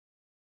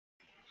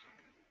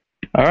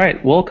All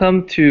right,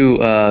 welcome to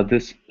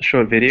this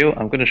short video.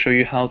 I'm going to show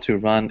you how to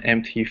run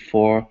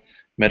MT4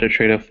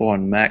 MetaTrader 4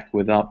 on Mac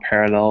without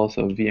Parallels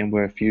or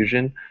VMware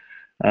Fusion.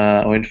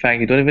 Or in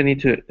fact, you don't even need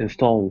to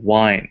install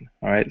Wine.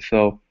 All right,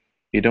 so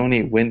you don't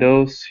need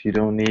Windows. You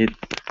don't need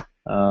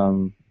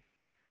um,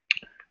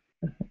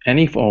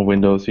 any form of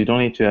Windows. You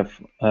don't need to have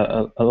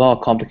a lot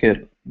of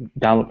complicated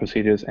download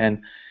procedures.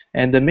 And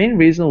the main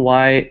reason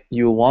why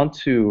you want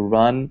to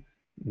run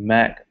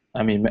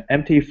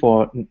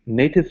MT4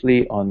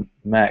 natively on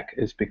Mac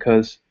is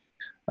because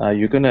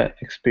you're going to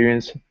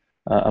experience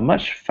a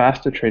much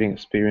faster trading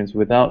experience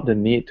without the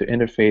need to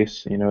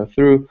interface,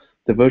 through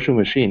the virtual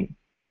machine.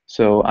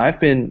 So I've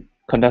been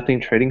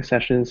conducting trading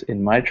sessions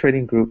in my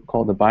trading group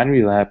called the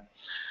Binary Lab,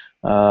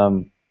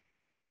 um,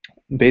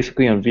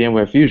 basically on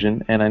VMware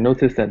Fusion, and I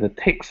noticed that the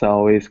ticks are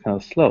always kind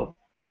of slow.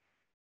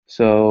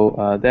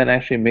 So that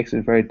actually makes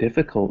it very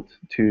difficult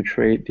to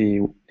trade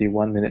the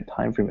 1 minute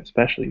time frame,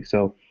 especially.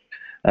 So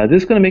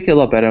this is going to make it a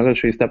lot better. I'm going to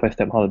show you step by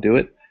step how to do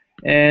it.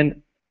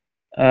 And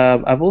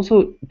I've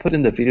also put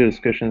in the video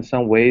description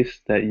some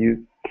ways that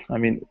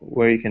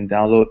where you can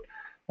download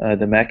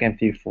the Mac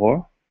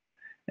MT4.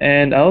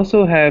 And I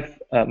also have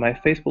my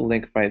Facebook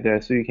link right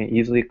there, so you can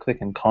easily click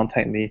and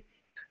contact me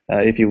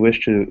if you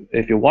wish to.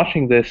 If you're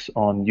watching this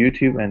on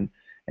YouTube and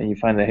you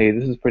find that, hey,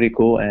 this is pretty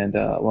cool, and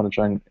you want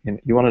to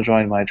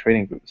join my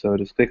trading group, so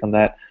just click on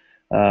that.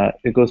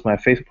 It goes to my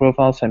Facebook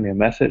profile, send me a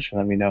message, and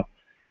let me know.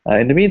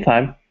 In the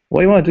meantime,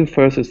 what you want to do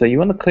first is that you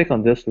want to click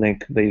on this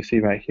link that you see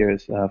right here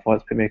is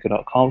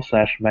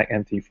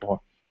forwardspitmaker.com/MacMT4.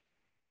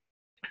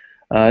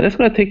 That's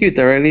going to take you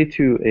directly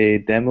to a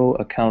demo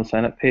account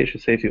signup page to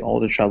save you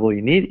all the trouble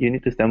you need. You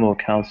need this demo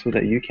account so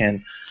that you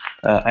can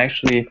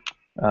actually,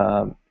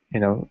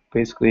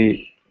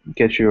 basically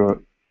get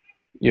your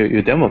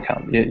demo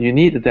account. You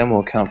need the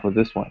demo account for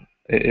this one.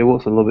 It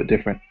works a little bit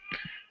different.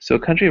 So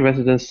country of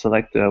residence,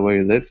 select where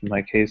you live. In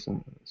my case,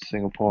 in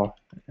Singapore.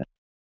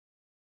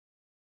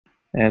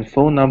 And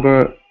phone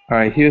number. All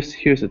right, here's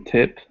a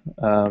tip.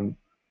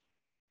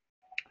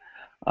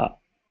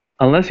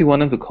 Unless you want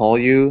them to call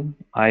you,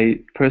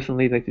 I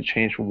personally like to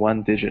change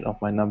one digit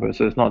of my number.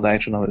 So it's not the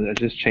actual number. I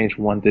just change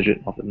one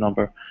digit of the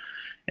number.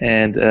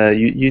 And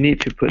you need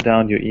to put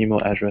down your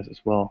email address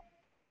as well.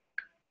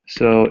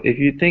 So if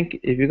you're going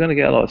to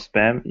get a lot of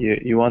spam, you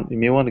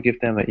may want to give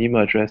them an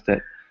email address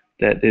that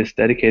is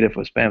dedicated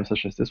for spam,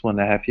 such as this one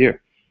I have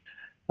here.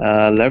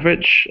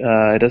 Leverage,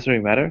 it doesn't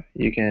really matter.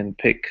 You can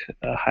pick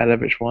a high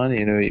leverage one.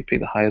 You pick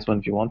the highest one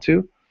if you want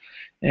to.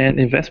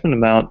 And investment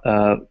amount,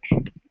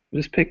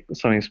 just pick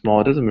something small.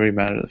 It doesn't really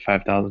matter,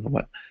 5,000 or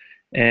what.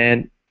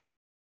 And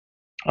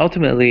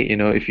ultimately,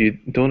 if you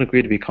don't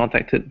agree to be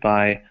contacted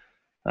by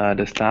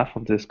the staff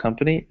of this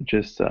company,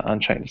 just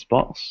uncheck this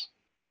box.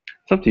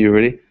 It's up to you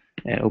really,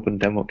 and open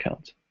demo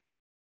account.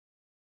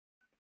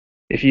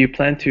 If you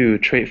plan to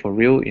trade for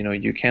real,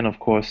 you can of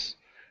course,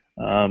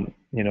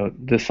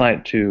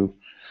 decide to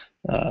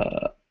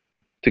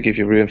give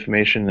you real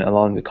information and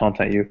allow them to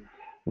contact you.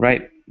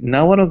 Right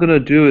now, what I'm gonna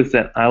do is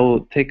that I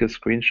will take a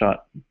screenshot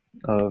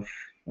of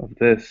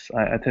this.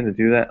 I tend to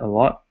do that a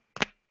lot.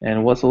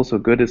 And what's also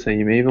good is that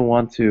you may even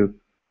want to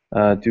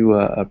do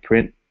a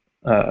print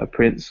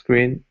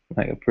screen,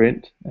 like a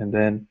print, and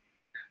then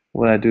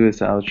what I do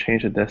is I'll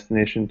change the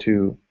destination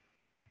to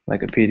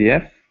like a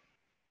PDF.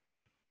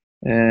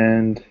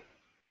 And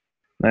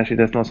actually,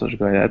 that's not such a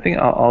good idea. I think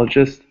I'll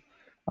just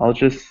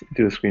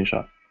do a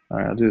screenshot. All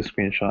right, I'll do a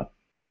screenshot,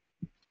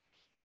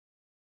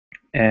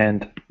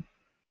 and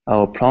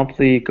I'll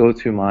promptly go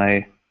to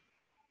my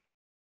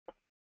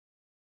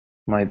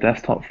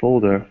desktop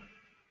folder.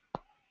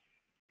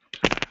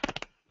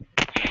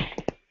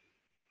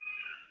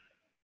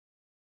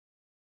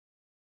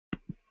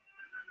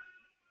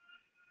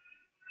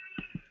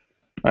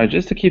 All right,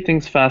 just to keep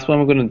things fast, what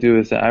I'm going to do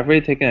is that I've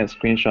already taken a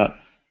screenshot.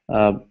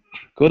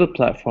 Go to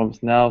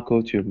platforms now,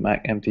 go to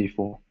Mac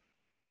MT4.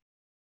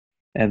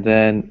 And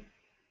then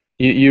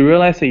you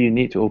realize that you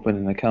need to open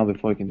an account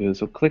before you can do this.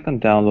 So click on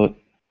download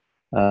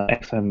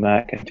XM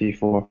Mac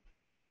MT4.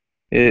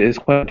 It is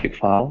quite a big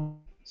file,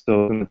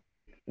 so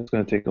it's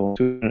going to take over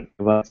 200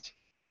 megabytes,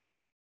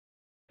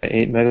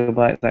 8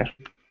 megabytes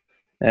actually.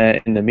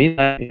 In the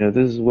meantime,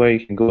 this is where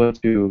you can go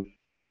to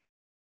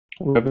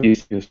wherever you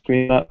see your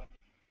screenshot,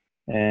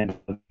 and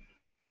what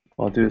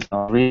I'll do is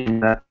I'll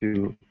rename that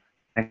to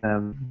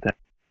XM.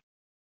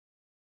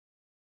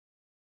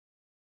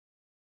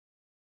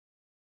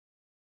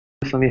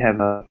 Personally have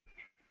a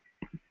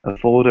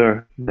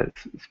folder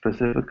that's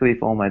specifically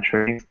for all my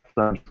trading,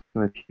 so I'm just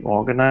going to keep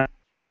organized.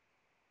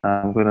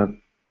 I'm gonna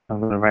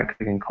right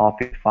click and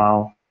copy the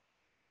file.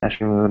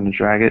 Actually, I'm going to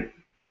drag it.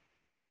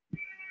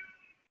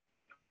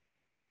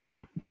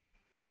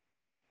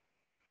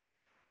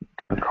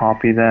 I'll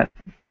copy that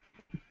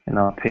and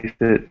I'll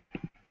paste it.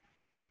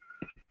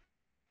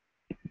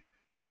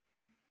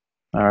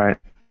 All right.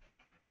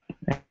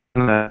 I'm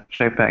gonna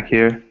check back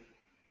here.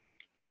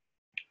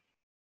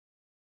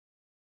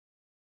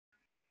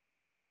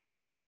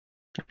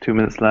 Two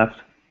minutes left.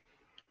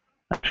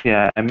 Actually,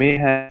 I may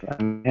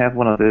have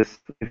one of this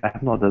if I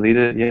have not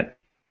deleted it yet.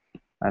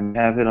 I may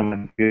have it on my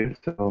computer,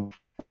 so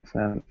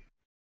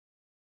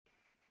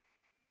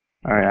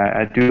all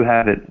right, I do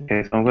have it.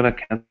 Okay, so I'm going to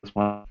cancel this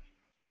one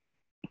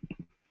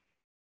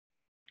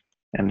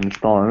and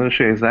install it. I'm going to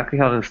show you exactly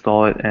how to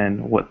install it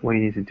and what you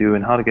need to do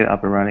and how to get it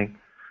up and running.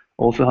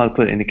 Also how to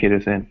put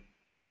indicators in.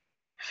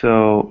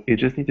 So you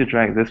just need to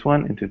drag this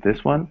one into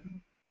this one,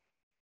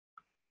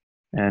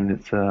 and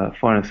it's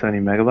 470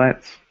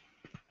 megabytes.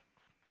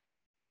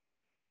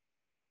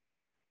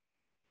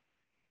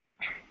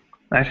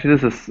 Actually,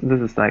 this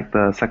is like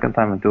the second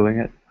time I'm doing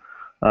it.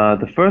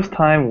 The first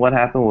time, what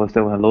happened was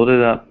that when I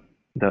loaded up,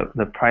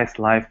 the price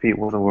live feed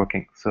wasn't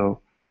working.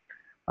 So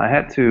I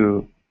had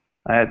to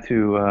I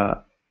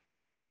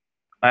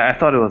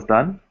thought it was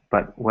done,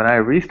 but when I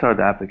restarted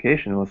the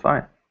application, it was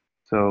fine.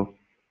 So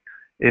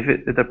if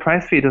the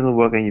price feed doesn't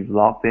work and you've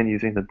logged in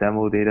using the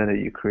demo data that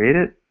you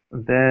created,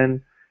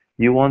 then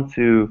you want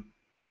to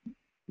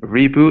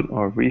reboot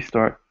or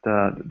restart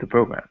the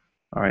program.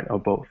 All right, or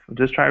both.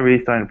 Just try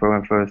restarting the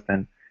program first,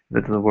 and if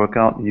it doesn't work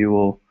out, you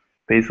will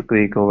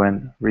basically go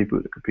and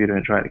reboot the computer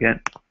and try it again.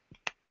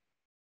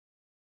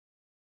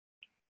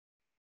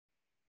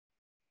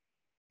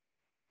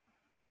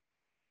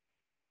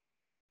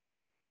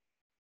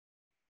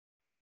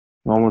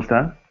 I'm almost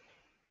done.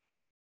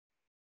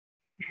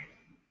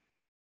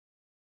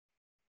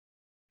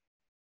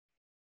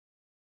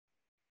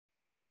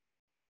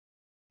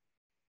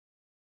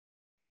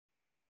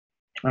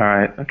 All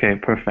right, okay,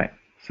 perfect.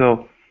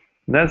 So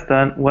that's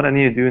done. What I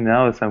need to do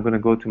now is I'm going to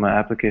go to my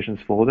applications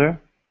folder,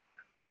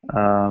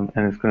 and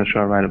it's going to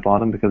show right at the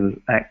bottom because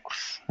it's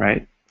X,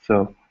 right?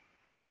 So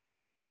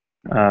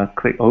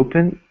click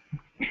open.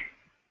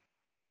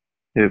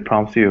 It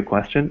prompts you a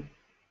question,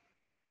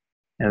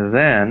 and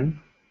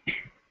then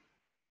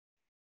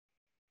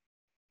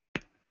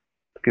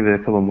give it a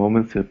couple of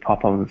moments to pop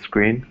up on the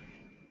screen.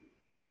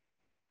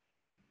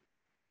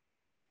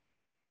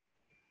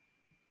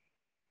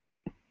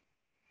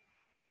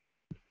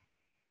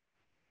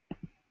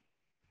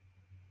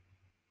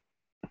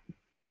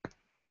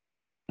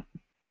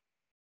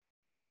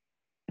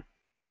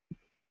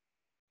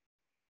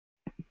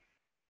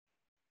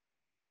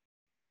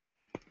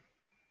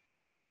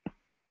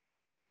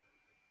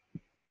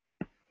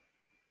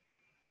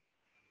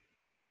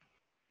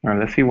 All right,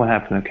 let's see what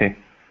happened. Okay,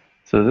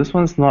 so this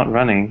one's not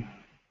running,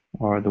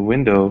 or the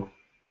window,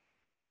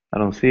 I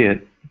don't see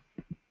it.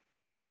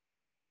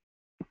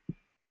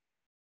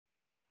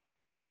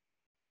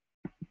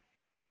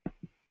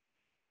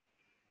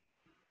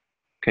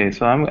 Okay,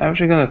 so I'm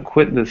actually going to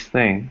quit this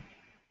thing,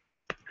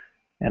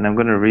 and I'm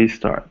going to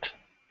restart.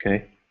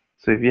 Okay,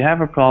 so if you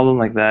have a problem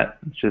like that,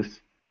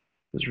 just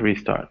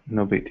restart.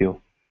 No big deal.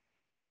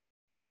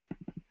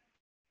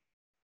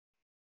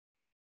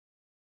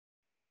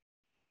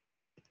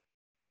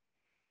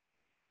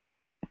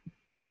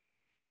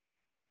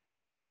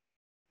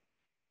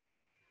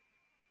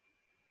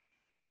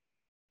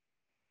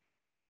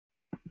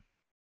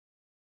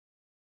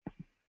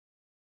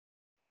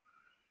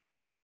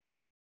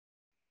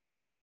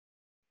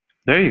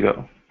 There you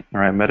go. All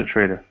right,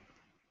 MetaTrader.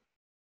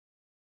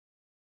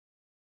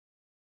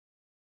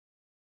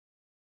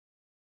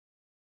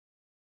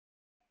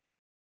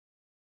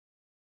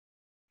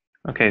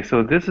 Okay,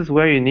 so this is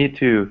where you need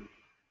to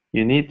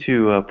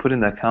put in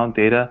the account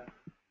data.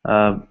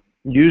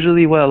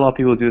 Usually, what a lot of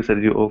people do is that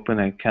they do open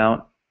an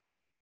account,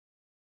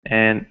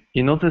 and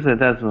you notice that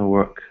doesn't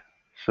work.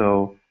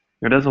 So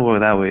it doesn't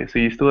work that way. So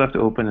you still have to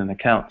open an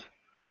account.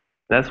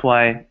 That's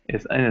why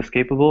it's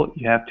inescapable.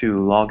 You have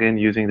to log in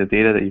using the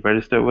data that you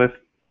registered with.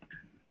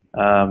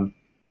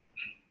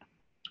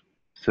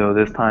 So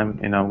this time,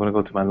 I'm going to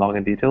go to my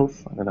login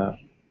details. I'm going to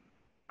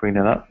bring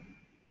that up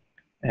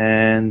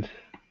and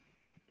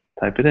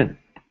type it in.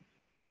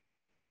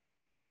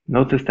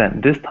 Notice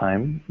that this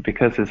time,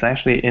 because it's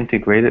actually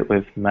integrated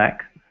with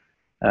Mac,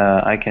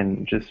 I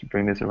can just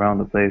bring this around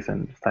the place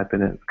and just type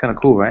it in. It's kind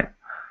of cool, right?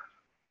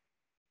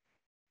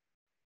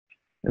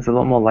 It's a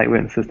lot more lightweight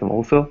in the system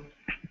also.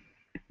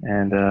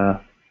 And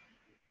that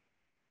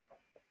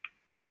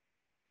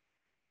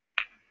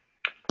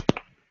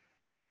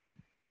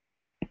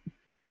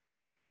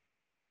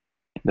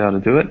ought to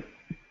do it.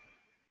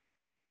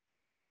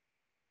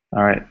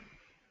 All right.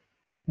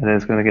 And then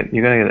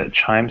you're gonna get a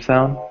chime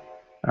sound. All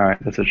right,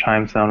 that's a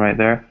chime sound right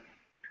there.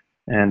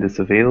 And it's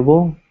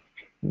available.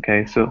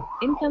 Okay, so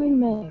incoming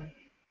mail.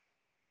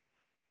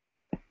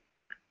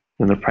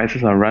 Then the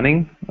prices are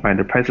running. All right,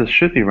 the prices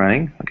should be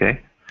running.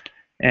 Okay.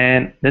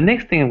 And the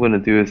next thing I'm going to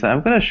do is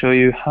I'm going to show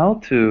you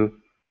how to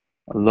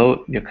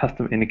load your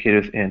custom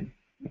indicators in.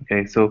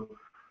 Okay, so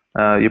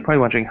you're probably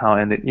wondering how,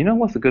 and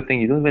what's the good thing?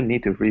 You don't even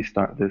need to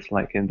restart this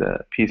like in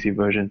the PC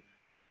version.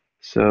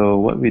 So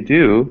what we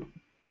do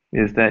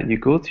is that you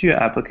go to your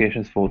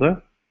applications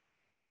folder,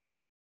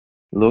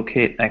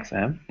 locate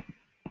XM,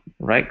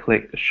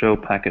 right-click Show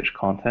Package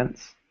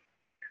Contents,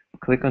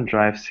 click on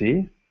Drive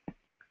C,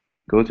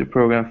 go to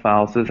Program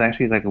Files. This is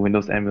actually like a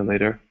Windows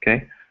emulator.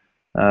 Okay,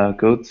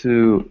 go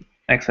to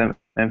XM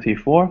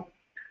MT4,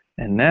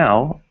 and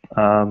now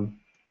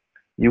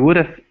you would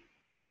have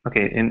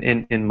Okay,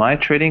 in my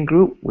trading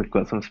group, we've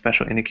got some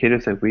special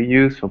indicators that we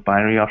use for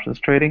binary options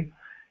trading,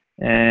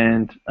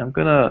 and I'm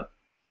gonna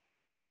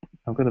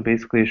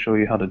basically show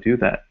you how to do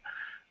that,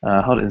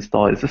 how to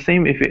install it. It's the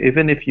same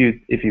even if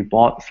you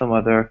bought some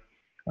other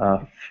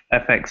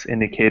FX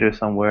indicator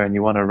somewhere and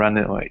you want to run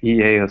it or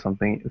EA or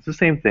something, it's the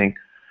same thing.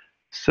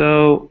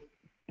 So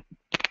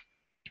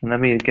let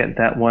me get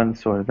that one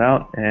sorted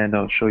out, and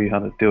I'll show you how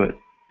to do it.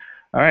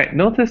 All right,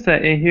 notice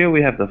that in here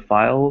we have the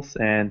files,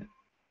 and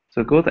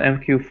so go to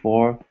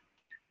MQ4,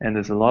 and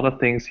there's a lot of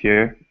things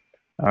here.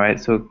 All right,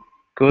 so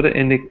go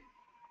to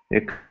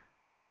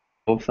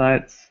both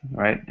sides,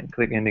 right, and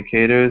click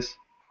indicators,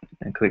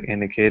 and click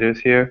indicators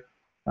here.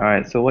 All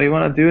right, so what you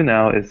want to do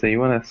now is that you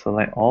want to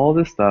select all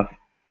this stuff,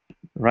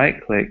 right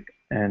click,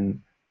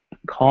 and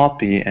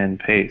copy and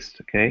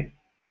paste. Okay,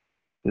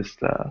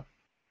 just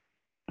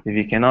if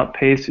you cannot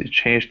paste, you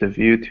change the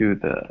view to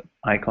the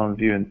icon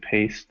view and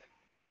paste.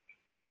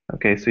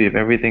 Okay, so you have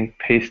everything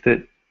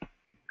pasted.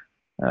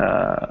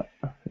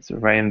 It's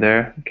right in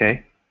there.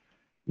 Okay,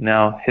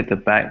 now hit the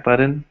back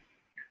button.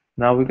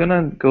 Now we're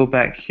gonna go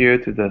back here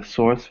to the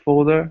source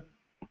folder.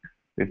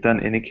 We've done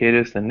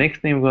indicators. The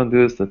next thing we're gonna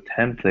do is the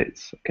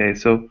templates. Okay,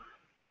 so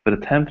for the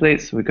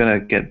templates, we're gonna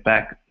get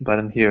back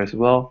button here as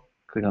well.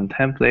 Click on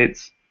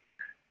templates,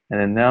 and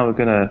then now we're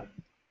gonna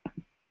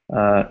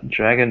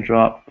drag and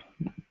drop,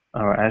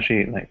 or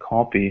actually like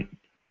copy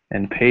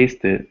and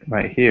paste it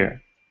right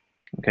here.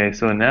 Okay,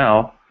 so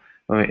now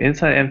when we're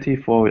inside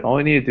MT4, all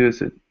we need to do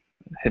is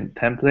hit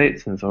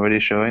templates, and it's already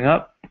showing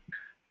up.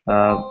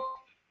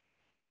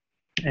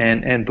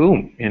 And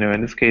boom,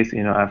 in this case,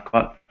 I've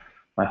got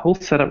my whole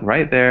setup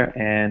right there,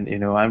 and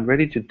I'm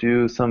ready to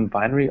do some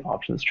binary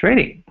options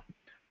trading.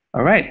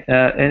 All right,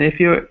 and if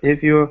you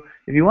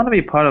want to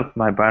be part of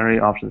my binary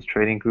options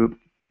trading group,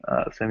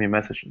 send me a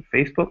message on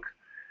Facebook.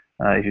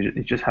 If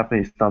you just happen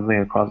to be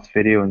stumbling across this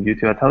video on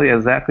YouTube, I'll tell you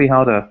exactly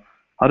how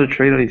to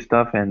trade all these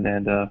stuff, and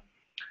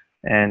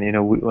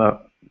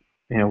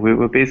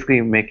we're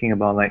basically making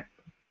about like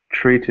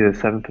 3 to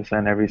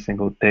 7% every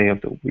single day of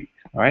the week.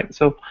 All right,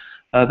 so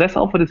that's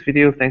all for this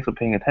video. Thanks for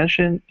paying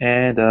attention,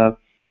 and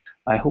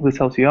I hope this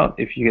helps you out.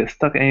 If you get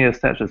stuck in any of the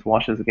steps, just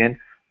watch this again.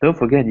 Don't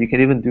forget, you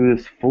can even do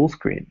this full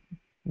screen.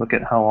 Look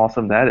at how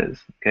awesome that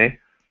is. Okay,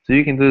 so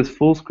you can do this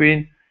full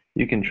screen.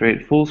 You can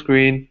trade full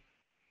screen,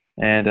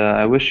 and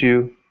I wish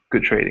you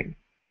good trading.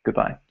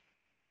 Goodbye.